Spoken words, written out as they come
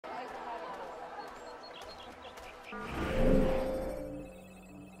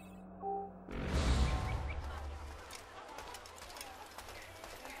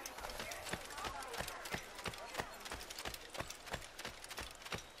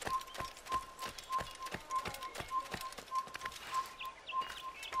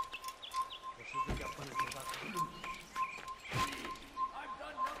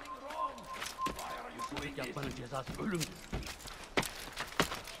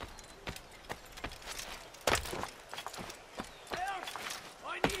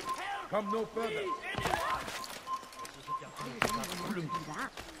Come no further.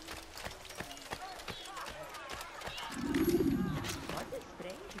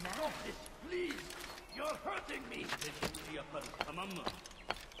 Stop this, please! You're hurting me!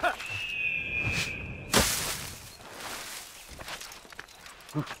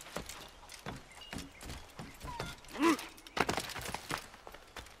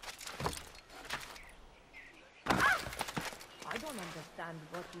 I don't understand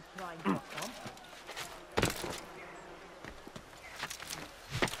what he's trying to accomplish.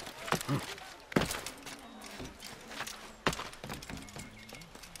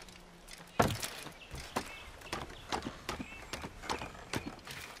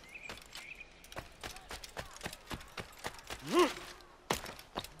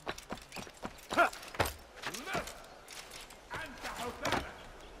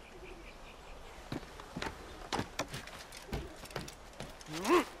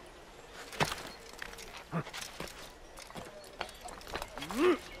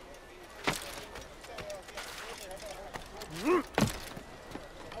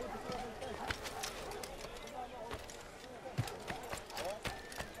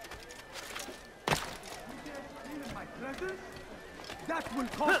 That will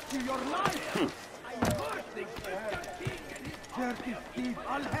cost you your life! Dirty thief,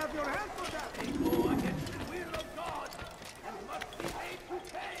 I'll have your hand for that! They go against the will of God and must be made to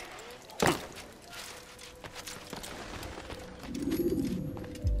pay!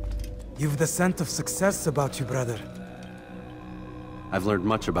 You've the scent of success about you, brother. I've learned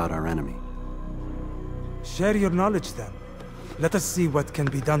much about our enemy. Share your knowledge then. Let us see what can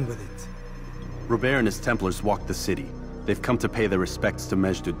be done with it. Robert and his Templars walked the city. They've come to pay their respects to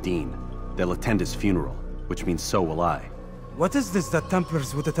Majd-ud-Din. They'll attend his funeral, which means so will I. What is this that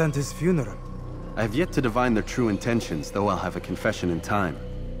Templars would attend his funeral? I have yet to divine their true intentions, though I'll have a confession in time.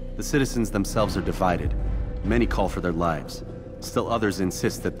 The citizens themselves are divided. Many call for their lives. Still others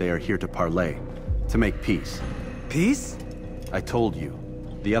insist that they are here to parley, to make peace. Peace? I told you.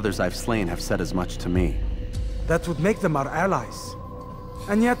 The others I've slain have said as much to me. That would make them our allies.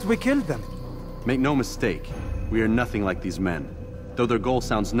 And yet we killed them. Make no mistake, we are nothing like these men. Though their goal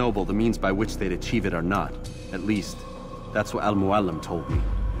sounds noble, the means by which they'd achieve it are not. At least, that's what Al-Muallim told me.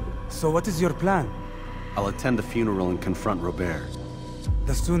 So what is your plan? I'll attend the funeral and confront Robert.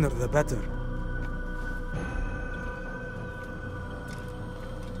 The sooner the better.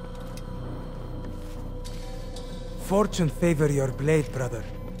 Fortune favor your blade, brother.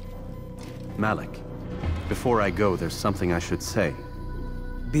 Malik, before I go, there's something I should say.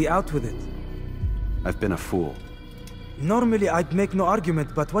 Be out with it. I've been a fool. Normally I'd make no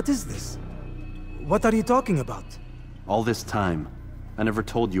argument, but what is this? What are you talking about? All this time, I never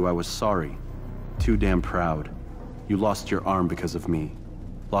told you I was sorry. Too damn proud. You lost your arm because of me.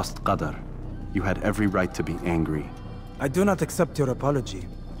 Lost Qadar. You had every right to be angry. I do not accept your apology.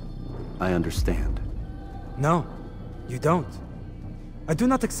 I understand. No, you don't. I do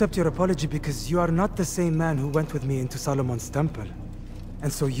not accept your apology because you are not the same man who went with me into Solomon's temple.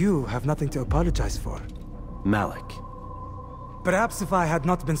 And so you have nothing to apologize for. Malik. Perhaps if I had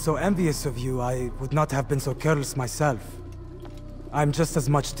not been so envious of you, I would not have been so careless myself. I'm just as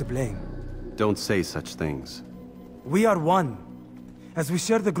much to blame. Don't say such things. We are one. As we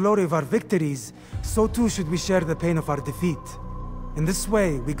share the glory of our victories, so too should we share the pain of our defeat. In this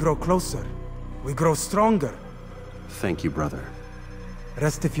way, we grow closer. We grow stronger. Thank you, brother.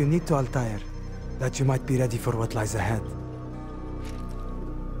 Rest if you need to, Altair, that you might be ready for what lies ahead.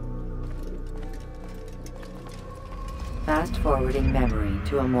 Fast-forwarding memory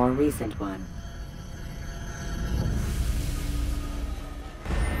to a more recent one.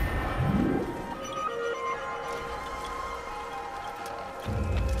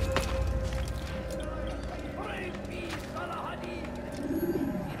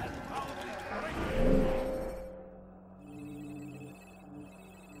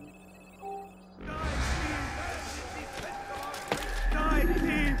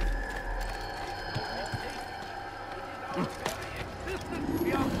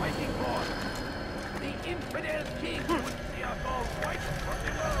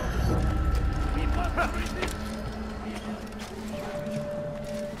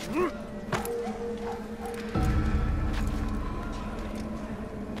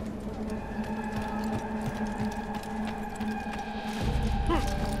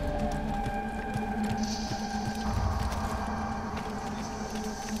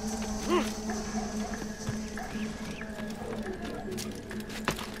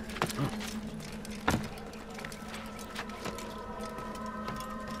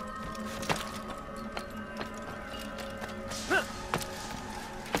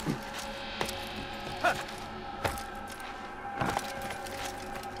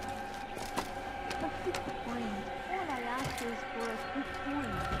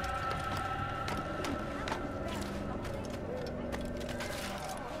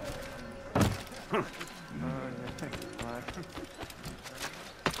 You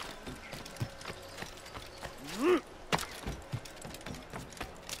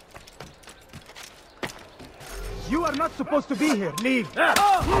are not supposed to be here. Leave.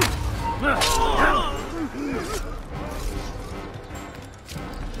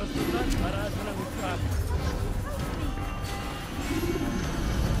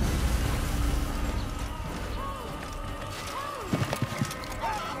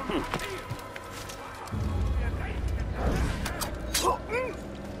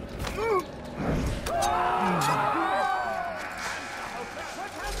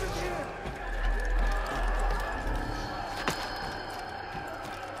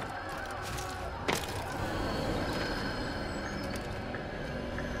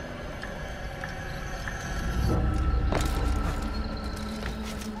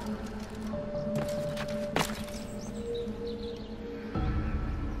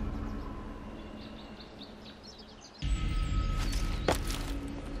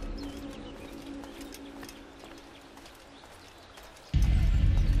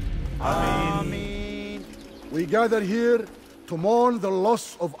 We gather here to mourn the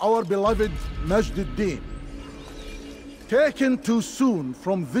loss of our beloved Majd-ud-Din. Taken too soon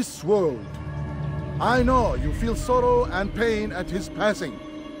from this world. I know you feel sorrow and pain at his passing,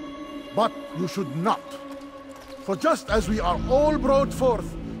 but you should not. For just as we are all brought forth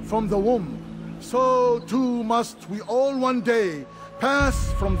from the womb, so too must we all one day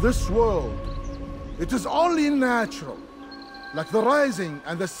pass from this world. It is only natural, like the rising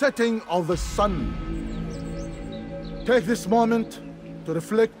and the setting of the sun. Take this moment to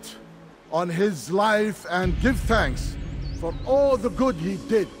reflect on his life and give thanks for all the good he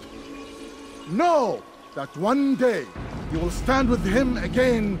did. Know that one day you will stand with him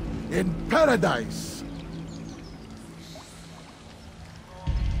again in paradise.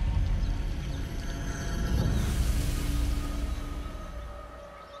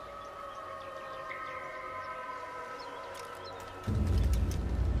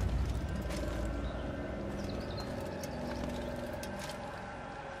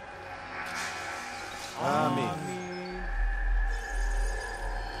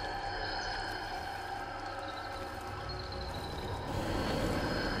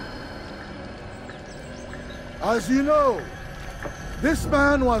 As you know, this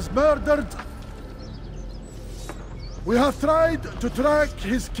man was murdered. We have tried to track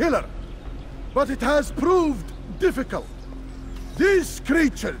his killer, but it has proved difficult. These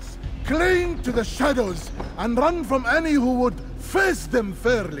creatures cling to the shadows and run from any who would face them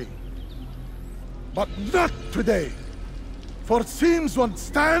fairly. But not today, for it seems one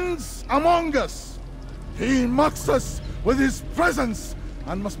stands among us. He mocks us with his presence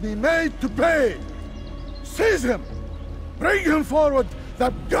and must be made to pay. Seize him! Bring him forward,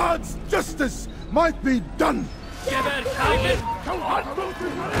 that God's justice might be done!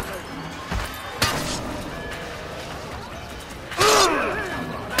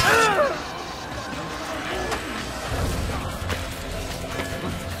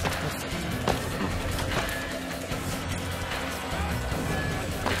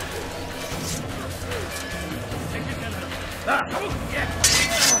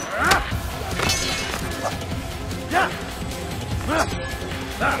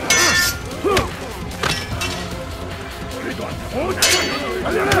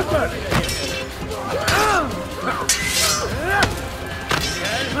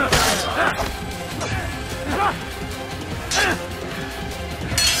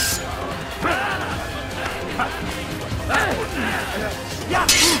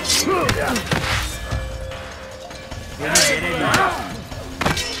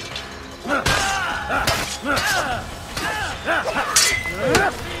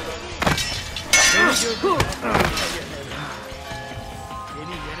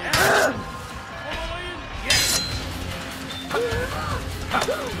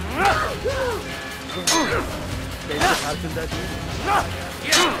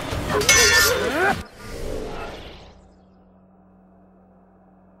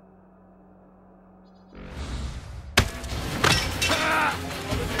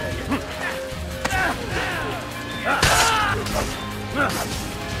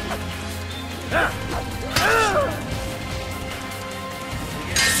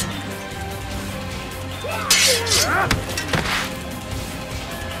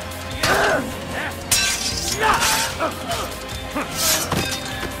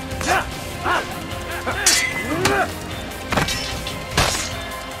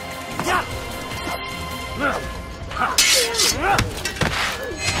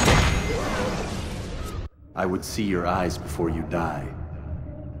 I would see your eyes before you die.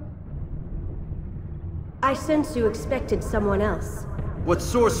 I sense you expected someone else. What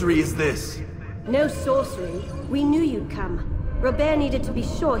sorcery is this? No sorcery. We knew you'd come. Robert needed to be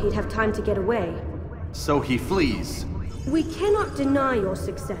sure he'd have time to get away. So he flees. We cannot deny your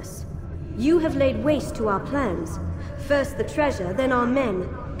success. You have laid waste to our plans. First the treasure, then our men.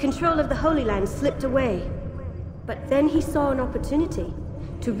 Control of the Holy Land slipped away. But then he saw an opportunity.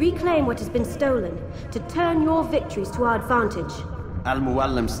 To reclaim what has been stolen. To turn your victories to our advantage.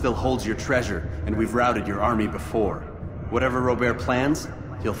 Al-Muallim still holds your treasure, and we've routed your army before. Whatever Robert plans,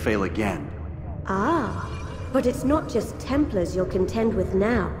 he'll fail again. Ah, but it's not just Templars you'll contend with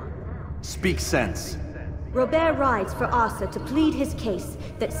now. Speak sense. Robert rides for Asa to plead his case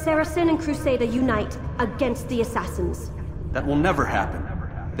that Saracen and Crusader unite against the Assassins. That will never happen.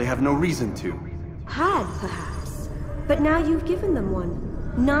 They have no reason to. Had, perhaps. But now you've given them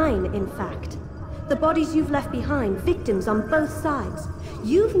one. 9, in fact. The bodies you've left behind, victims on both sides.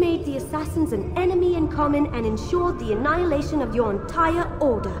 You've made the Assassins an enemy in common and ensured the annihilation of your entire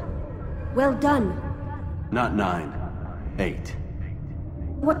order. Well done. Not 9. 8.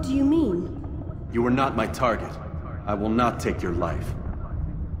 What do you mean? You were not my target. I will not take your life.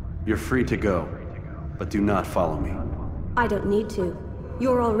 You're free to go, but do not follow me. I don't need to.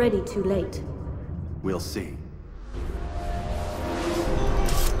 You're already too late. We'll see.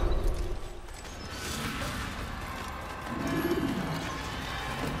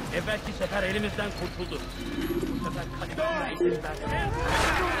 Evvelki sefer elimizden kurtuldu. Bu sefer kaderine izin vermeyiz.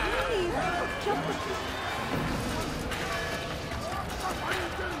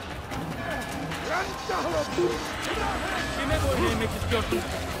 Kime boyun eğmek istiyorsun?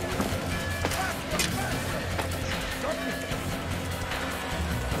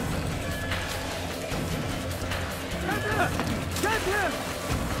 Get him!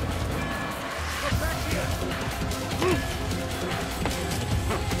 Look back here!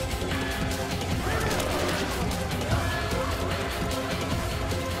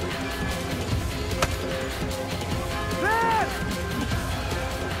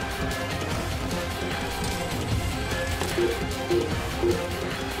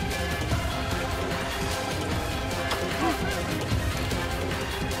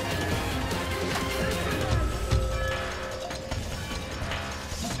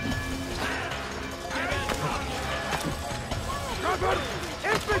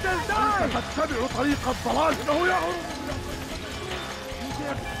 تتبع طريق الضلال إنه يعرف. You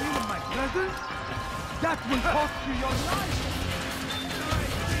dare steal in my presence? That will cost you your life.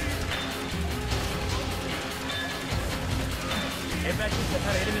 Evvelki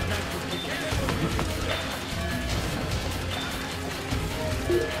sefer elimizden kurtuldu.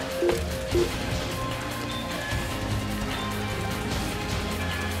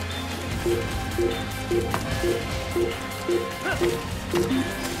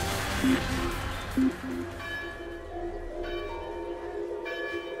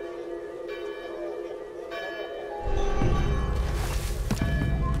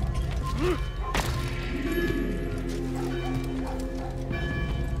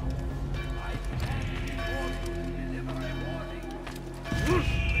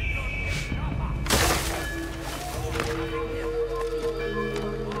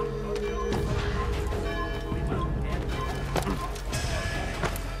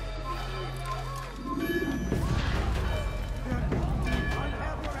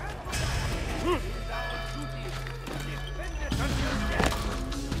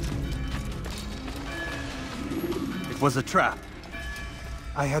 Was a trap.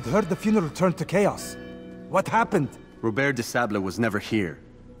 I had heard the funeral turned to chaos. What happened? Robert De Sablé was never here.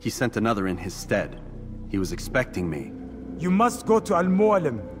 He sent another in his stead. He was expecting me. You must go to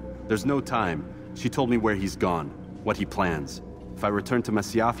Al-Muallim. There's no time. She told me where he's gone, what he plans. If I return to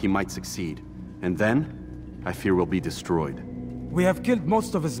Masyaf, he might succeed. And then, I fear we'll be destroyed. We have killed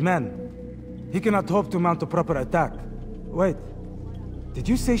most of his men. He cannot hope to mount a proper attack. Wait, did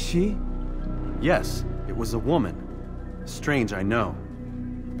you say she? Yes, it was a woman. Strange, I know.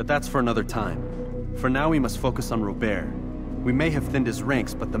 But that's for another time. For now, we must focus on Robert. We may have thinned his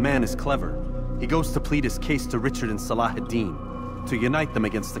ranks, but the man is clever. He goes to plead his case to Richard and Salah ad-Din, to unite them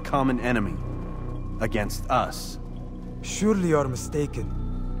against the common enemy. Against us. Surely you're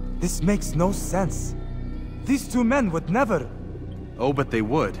mistaken. This makes no sense. These two men would never... Oh, but they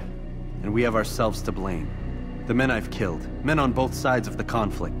would. And we have ourselves to blame. The men I've killed, men on both sides of the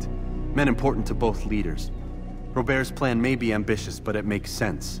conflict. Men important to both leaders. Robert's plan may be ambitious, but it makes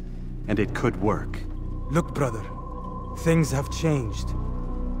sense. And it could work. Look, brother. Things have changed.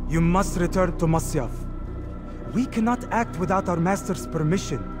 You must return to Masyaf. We cannot act without our master's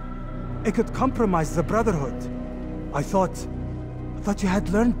permission. It could compromise the Brotherhood. I thought you had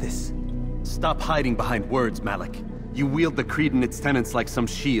learned this. Stop hiding behind words, Malik. You wield the creed and its tenets like some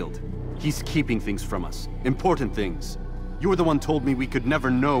shield. He's keeping things from us. Important things. You're the one told me we could never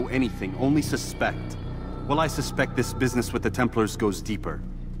know anything, only suspect. Well, I suspect this business with the Templars goes deeper.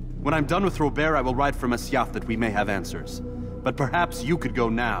 When I'm done with Robert, I will ride for Masyaf that we may have answers. But perhaps you could go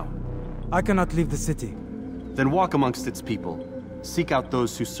now. I cannot leave the city. Then walk amongst its people. Seek out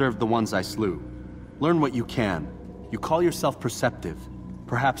those who served the ones I slew. Learn what you can. You call yourself perceptive.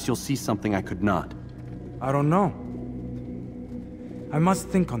 Perhaps you'll see something I could not. I don't know. I must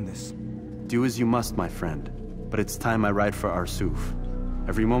think on this. Do as you must, my friend. But it's time I ride for Arsuf.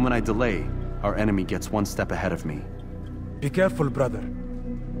 Every moment I delay, our enemy gets one step ahead of me. Be careful, brother.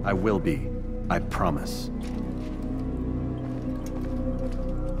 I will be. I promise.